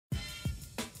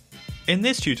In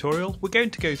this tutorial, we're going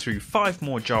to go through 5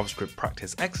 more JavaScript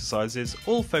practice exercises,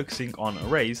 all focusing on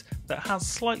arrays that has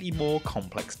slightly more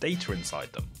complex data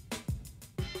inside them.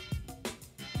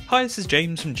 Hi, this is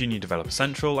James from Junior Developer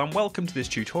Central, and welcome to this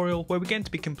tutorial where we're going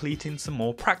to be completing some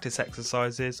more practice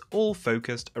exercises, all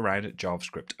focused around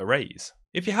JavaScript arrays.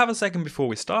 If you have a second before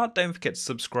we start, don't forget to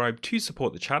subscribe to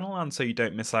support the channel and so you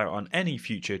don't miss out on any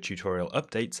future tutorial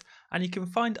updates, and you can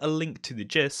find a link to the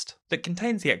gist that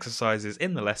contains the exercises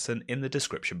in the lesson in the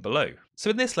description below. So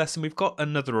in this lesson we've got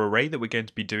another array that we're going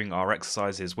to be doing our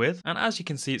exercises with, and as you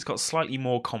can see it's got slightly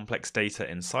more complex data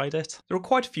inside it. There are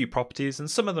quite a few properties,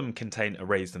 and some of them contain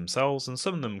arrays themselves and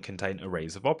some of them contain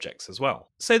arrays of objects as well.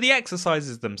 So the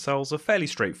exercises themselves are fairly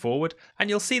straightforward, and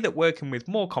you'll see that working with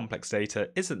more complex data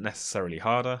isn't necessarily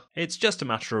harder. It's just a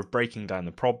matter of breaking down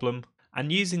the problem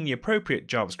and using the appropriate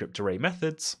JavaScript array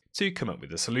methods to come up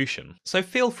with a solution. So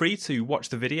feel free to watch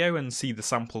the video and see the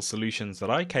sample solutions that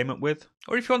I came up with,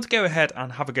 or if you want to go ahead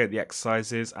and have a go at the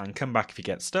exercises and come back if you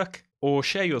get stuck, or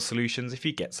share your solutions if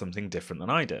you get something different than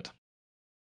I did.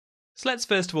 So let's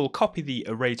first of all copy the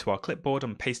array to our clipboard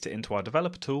and paste it into our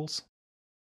developer tools.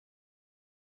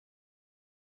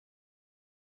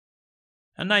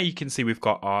 And now you can see we've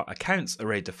got our accounts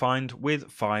array defined with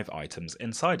 5 items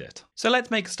inside it. So let's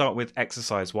make a start with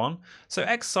exercise 1. So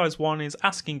exercise 1 is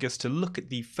asking us to look at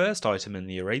the first item in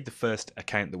the array, the first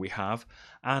account that we have,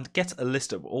 and get a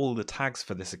list of all the tags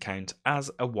for this account as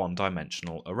a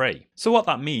one-dimensional array. So what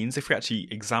that means, if we actually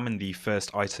examine the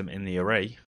first item in the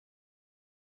array,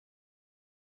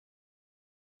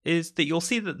 is that you'll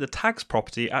see that the tags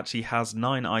property actually has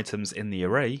 9 items in the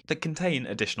array that contain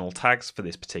additional tags for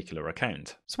this particular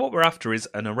account. So what we're after is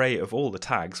an array of all the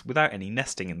tags without any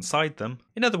nesting inside them.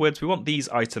 In other words, we want these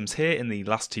items here in the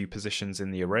last 2 positions in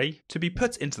the array to be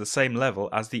put into the same level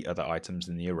as the other items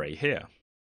in the array here.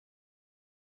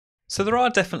 So there are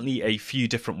definitely a few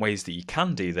different ways that you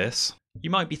can do this.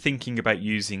 You might be thinking about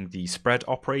using the spread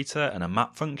operator and a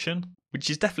map function, which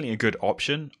is definitely a good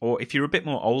option, or if you're a bit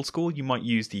more old school, you might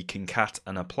use the concat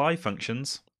and apply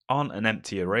functions on an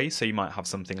empty array, so you might have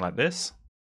something like this.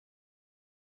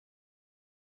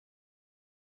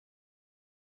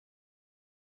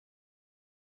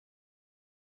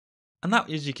 And that,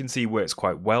 as you can see, works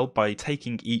quite well by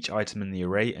taking each item in the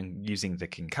array and using the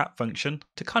concat function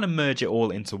to kind of merge it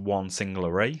all into one single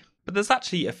array. But there's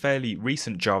actually a fairly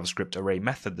recent JavaScript array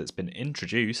method that's been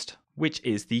introduced, which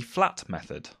is the flat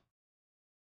method.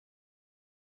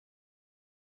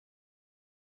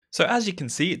 So as you can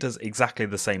see, it does exactly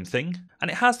the same thing, and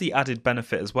it has the added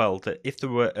benefit as well that if there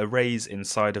were arrays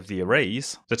inside of the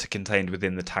arrays that are contained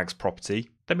within the tags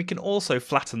property, then we can also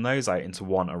flatten those out into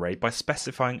one array by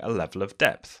specifying a level of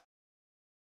depth.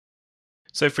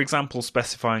 So for example,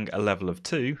 specifying a level of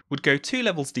 2 would go 2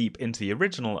 levels deep into the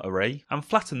original array and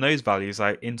flatten those values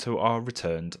out into our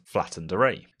returned flattened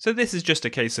array. So this is just a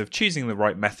case of choosing the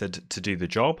right method to do the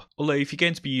job, although if you're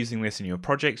going to be using this in your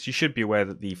projects, you should be aware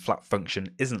that the flat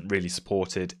function isn't really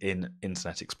supported in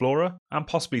Internet Explorer, and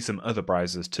possibly some other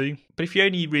browsers too. But if you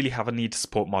only really have a need to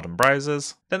support modern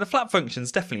browsers, then the flat function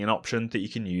is definitely an option that you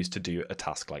can use to do a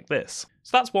task like this.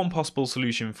 So that's one possible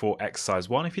solution for exercise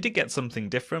 1. If you did get something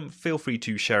different, feel free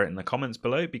to share it in the comments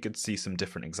below. It'd be good to see some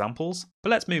different examples.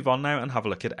 But let's move on now and have a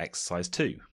look at exercise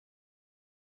 2.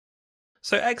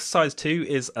 So exercise 2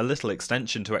 is a little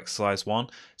extension to exercise 1.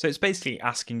 So it's basically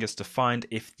asking us to find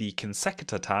if the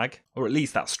consecutor tag, or at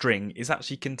least that string, is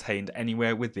actually contained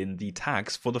anywhere within the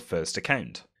tags for the first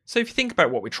account. So if you think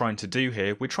about what we're trying to do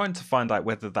here, we're trying to find out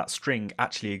whether that string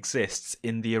actually exists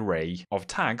in the array of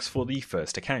tags for the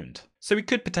first account. So we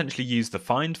could potentially use the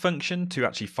find function to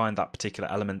actually find that particular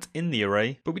element in the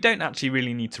array, but we don't actually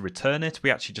really need to return it,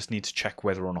 we actually just need to check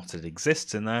whether or not it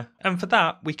exists in there, and for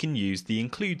that we can use the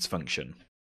includes function.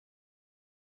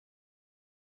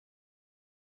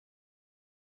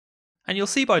 And you'll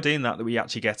see by doing that we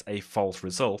actually get a false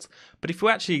result, but if we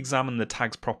actually examine the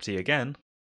tags property again,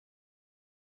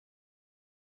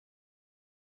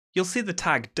 you'll see the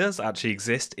tag does actually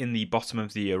exist in the bottom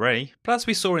of the array, but as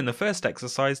we saw in the first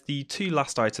exercise, the 2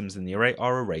 last items in the array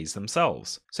are arrays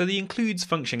themselves. So the includes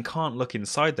function can't look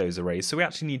inside those arrays, so we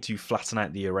actually need to flatten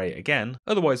out the array again,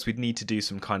 otherwise we'd need to do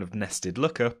some kind of nested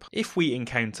lookup if we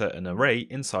encounter an array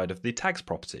inside of the tags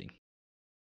property.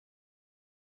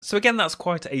 So again, that's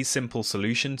quite a simple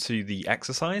solution to the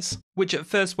exercise, which at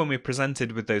first when we're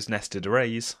presented with those nested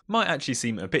arrays might actually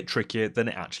seem a bit trickier than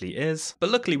it actually is,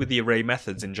 but luckily with the array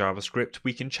methods in JavaScript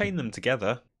we can chain them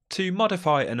together to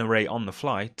modify an array on the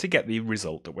fly to get the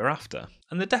result that we're after.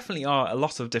 And there definitely are a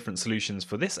lot of different solutions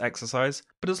for this exercise,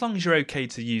 but as long as you're okay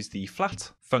to use the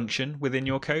flat function within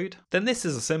your code, then this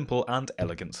is a simple and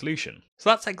elegant solution. So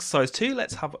that's exercise 2,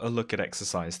 let's have a look at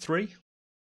exercise 3.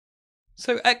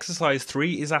 So exercise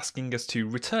 3 is asking us to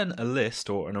return a list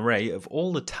or an array of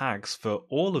all the tags for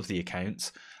all of the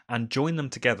accounts and join them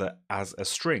together as a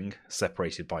string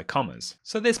separated by commas.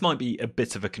 So this might be a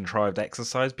bit of a contrived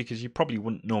exercise because you probably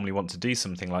wouldn't normally want to do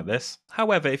something like this.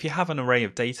 However, if you have an array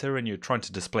of data and you're trying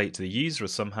to display it to the user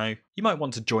somehow, you might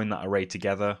want to join that array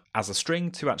together as a string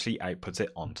to actually output it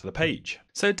onto the page.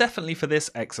 So definitely for this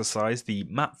exercise, the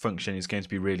map function is going to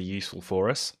be really useful for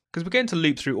us, because we're going to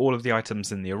loop through all of the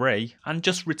items in the array and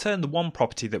just return the one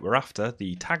property that we're after,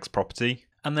 the tags property,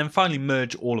 and then finally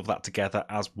merge all of that together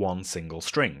as one single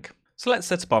string. So let's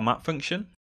set up our map function.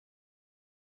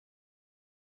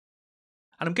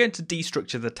 And I'm going to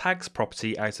destructure the tags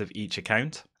property out of each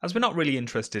account, as we're not really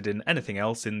interested in anything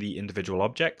else in the individual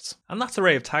objects. And that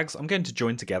array of tags I'm going to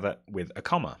join together with a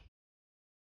comma.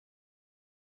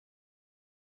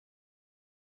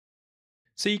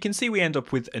 So you can see we end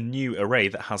up with a new array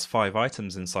that has 5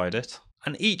 items inside it,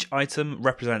 and each item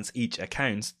represents each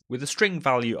account with a string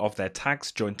value of their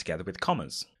tags joined together with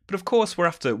commas. But of course we're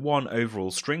after one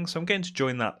overall string, so I'm going to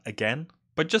join that again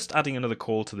by just adding another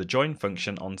call to the join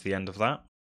function onto the end of that.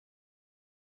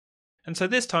 And so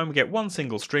this time we get one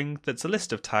single string that's a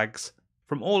list of tags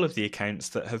from all of the accounts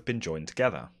that have been joined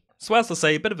together. So as I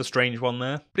say, a bit of a strange one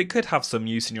there, but it could have some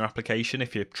use in your application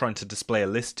if you're trying to display a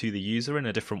list to the user in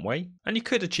a different way. And you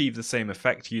could achieve the same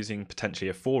effect using potentially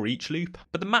a for each loop,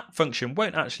 but the map function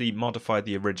won't actually modify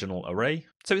the original array,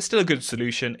 so it's still a good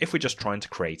solution if we're just trying to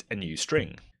create a new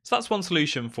string. So that's one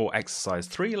solution for exercise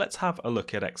 3, let's have a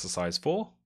look at exercise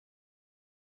 4.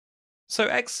 So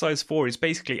exercise 4 is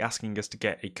basically asking us to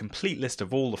get a complete list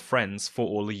of all the friends for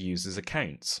all the users'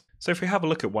 accounts. So if we have a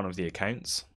look at one of the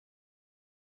accounts,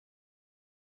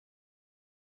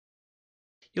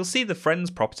 you'll see the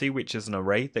friends property, which is an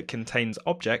array that contains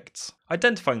objects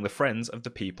identifying the friends of the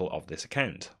people of this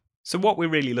account. So what we're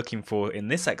really looking for in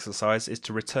this exercise is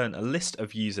to return a list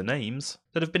of usernames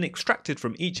that have been extracted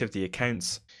from each of the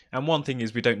accounts. And one thing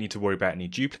is we don't need to worry about any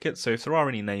duplicates, so if there are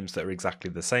any names that are exactly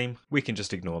the same, we can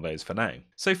just ignore those for now.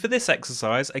 So for this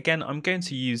exercise, again, I'm going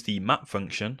to use the map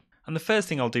function, and the first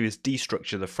thing I'll do is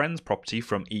destructure the friends property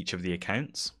from each of the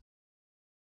accounts.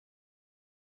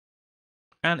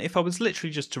 And if I was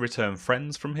literally just to return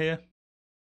friends from here,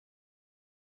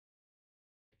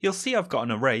 you'll see I've got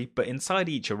an array, but inside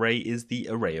each array is the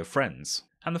array of friends.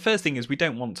 And the first thing is we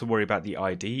don't want to worry about the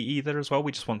ID either as well,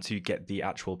 we just want to get the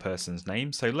actual person's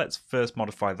name. So let's first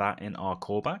modify that in our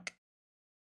callback.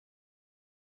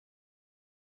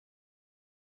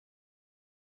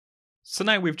 So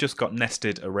now we've just got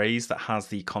nested arrays that has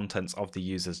the contents of the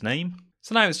user's name.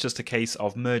 So now it's just a case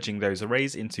of merging those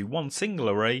arrays into one single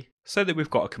array so that we've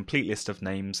got a complete list of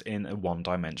names in a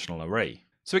one-dimensional array.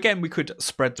 So again, we could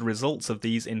spread the results of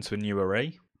these into a new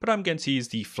array, but I'm going to use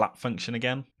the flat function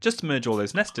again, just to merge all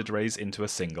those nested arrays into a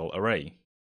single array.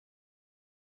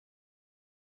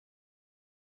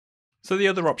 So the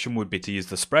other option would be to use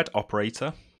the spread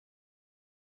operator.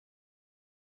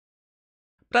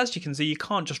 But as you can see, you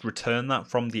can't just return that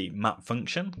from the map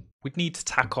function. We'd need to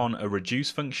tack on a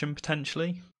reduce function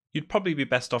potentially. You'd probably be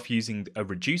best off using a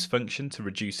reduce function to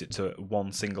reduce it to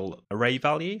one single array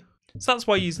value. So that's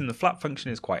why using the flat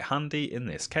function is quite handy in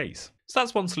this case. So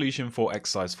that's one solution for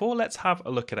exercise 4. Let's have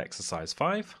a look at exercise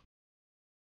 5.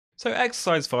 So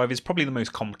exercise 5 is probably the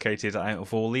most complicated out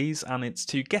of all these, and it's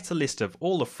to get a list of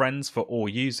all the friends for all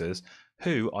users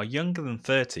who are younger than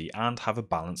 30 and have a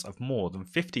balance of more than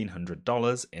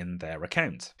 $1,500 in their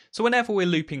account. So whenever we're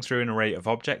looping through an array of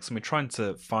objects and we're trying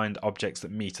to find objects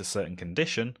that meet a certain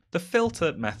condition, the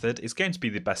filter method is going to be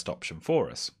the best option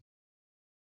for us.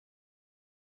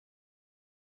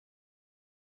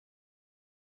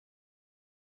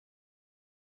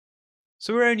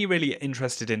 So we're only really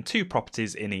interested in two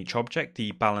properties in each object,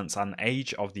 the balance and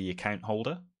age of the account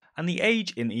holder. And the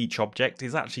age in each object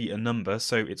is actually a number,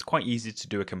 so it's quite easy to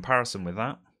do a comparison with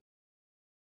that.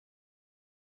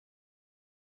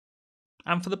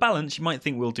 And for the balance, you might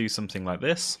think we'll do something like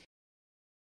this.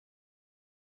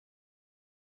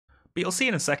 But you'll see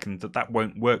in a second that that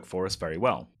won't work for us very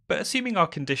well. But assuming our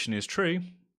condition is true,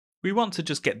 we want to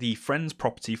just get the friends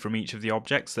property from each of the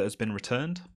objects that has been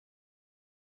returned.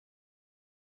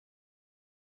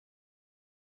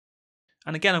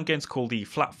 And again, I'm going to call the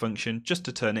flat function just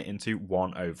to turn it into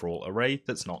one overall array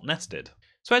that's not nested.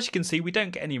 So as you can see, we don't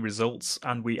get any results,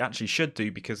 and we actually should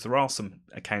do because there are some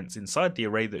accounts inside the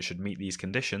array that should meet these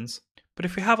conditions. But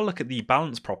if we have a look at the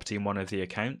balance property in one of the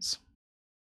accounts,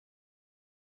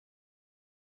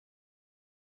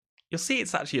 you'll see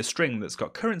it's actually a string that's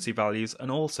got currency values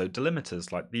and also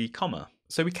delimiters like the comma.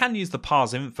 So we can use the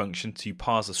parseInt function to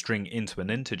parse a string into an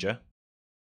integer.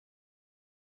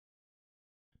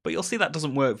 But you'll see that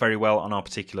doesn't work very well on our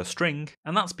particular string,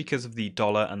 and that's because of the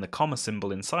dollar and the comma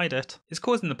symbol inside it is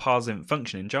causing the parseInt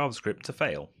function in JavaScript to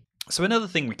fail. So another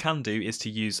thing we can do is to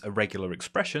use a regular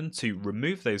expression to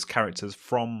remove those characters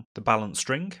from the balance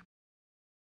string.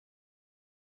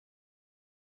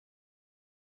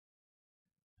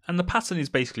 And the pattern is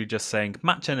basically just saying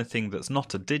match anything that's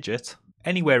not a digit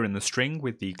anywhere in the string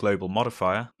with the global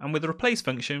modifier, and with the replace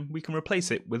function we can replace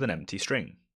it with an empty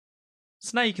string.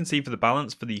 So now you can see for the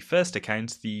balance for the first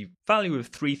account, the value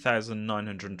of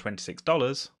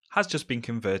 $3,926 has just been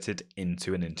converted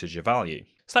into an integer value.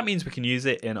 So that means we can use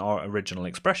it in our original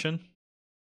expression.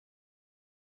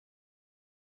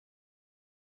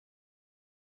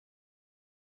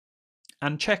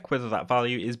 And check whether that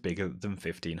value is bigger than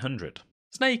 1500.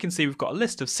 So now you can see we've got a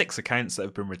list of 6 accounts that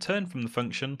have been returned from the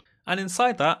function, and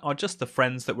inside that are just the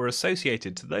friends that were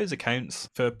associated to those accounts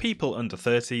for people under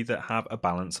 30 that have a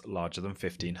balance larger than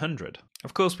 1500.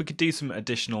 Of course, we could do some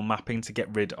additional mapping to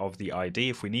get rid of the ID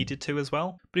if we needed to as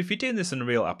well, but if you're doing this in a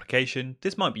real application,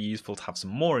 this might be useful to have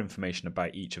some more information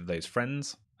about each of those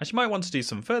friends, as you might want to do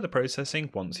some further processing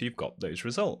once you've got those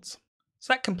results.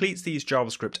 So that completes these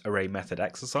JavaScript array method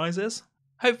exercises.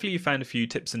 Hopefully you found a few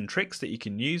tips and tricks that you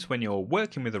can use when you're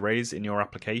working with arrays in your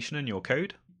application and your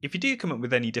code. If you do come up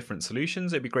with any different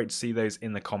solutions, it'd be great to see those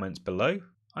in the comments below.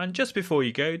 And just before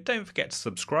you go, don't forget to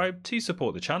subscribe to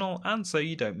support the channel and so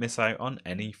you don't miss out on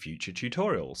any future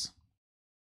tutorials.